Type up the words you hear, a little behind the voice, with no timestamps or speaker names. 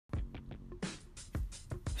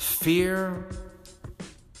Fear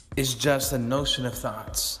is just a notion of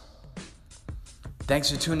thoughts.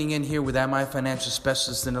 Thanks for tuning in here with Am I Financial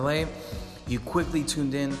Specialist in LA. You quickly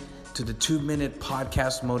tuned in to the 2-minute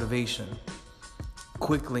podcast motivation.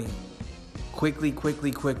 Quickly. I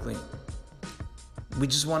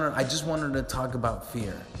just wanted to talk about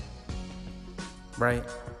fear. Right?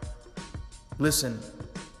 Listen,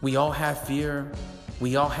 we all have fear.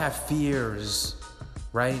 We all have fears,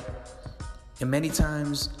 right? And many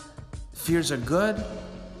times fears are good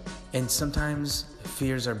and sometimes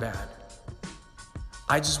fears are bad.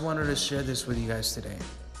 I just wanted to share this with you guys today.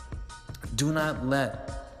 Do not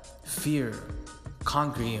let fear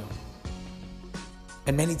conquer you.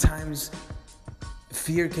 And many times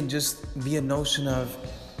fear can just be a notion of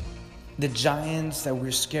the giants that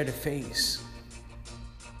we're scared to face.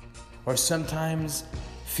 Or sometimes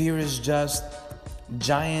fear is just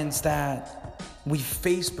giants that we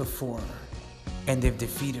faced before and they've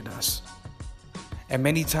defeated us. And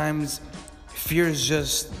many times fear is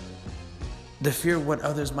just the fear of what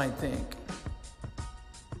others might think.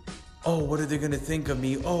 Oh, what are they going to think of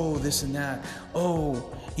me? Oh, this and that.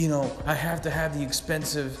 Oh, I have to have the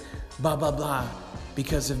expensive blah, blah, blah.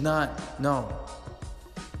 Because if not, no.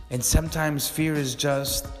 And sometimes fear is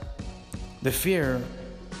just the fear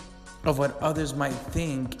of what others might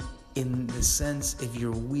think in the sense if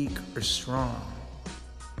you're weak or strong.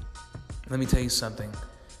 Let me tell you something.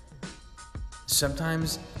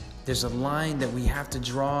 Sometimes there's a line that we have to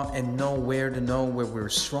draw and know where we're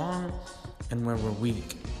strong and where we're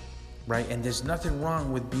weak, right? And there's nothing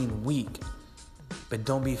wrong with being weak, but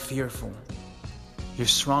don't be fearful. You're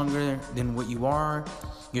stronger than what you are.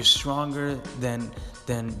 You're stronger than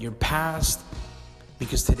your past,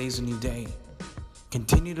 because today's a new day.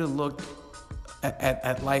 Continue to look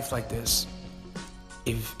at life like this.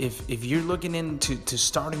 If you're looking into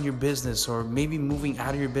starting your business or maybe moving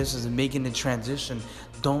out of your business and making the transition,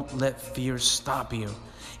 don't let fear stop you.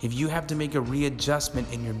 If you have to make a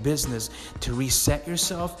readjustment in your business to reset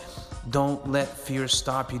yourself, don't let fear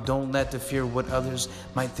stop you. Don't let the fear of what others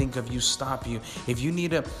might think of you stop you. If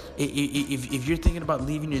you're thinking about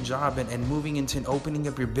leaving your job and moving into and opening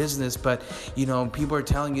up your business, but people are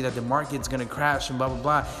telling you that the market's gonna crash and blah blah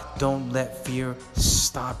blah, don't let fear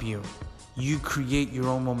stop you. You create your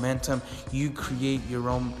own momentum. You create your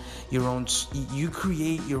own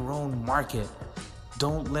market.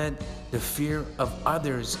 Don't let the fear of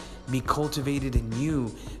others be cultivated in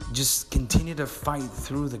you. Just continue to fight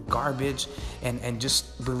through the garbage and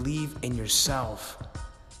just believe in yourself.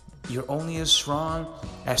 You're only as strong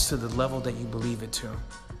as to the level that you believe it to.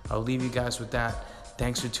 I'll leave you guys with that.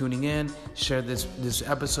 Thanks for tuning in. Share this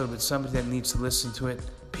episode with somebody that needs to listen to it.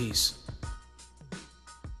 Peace.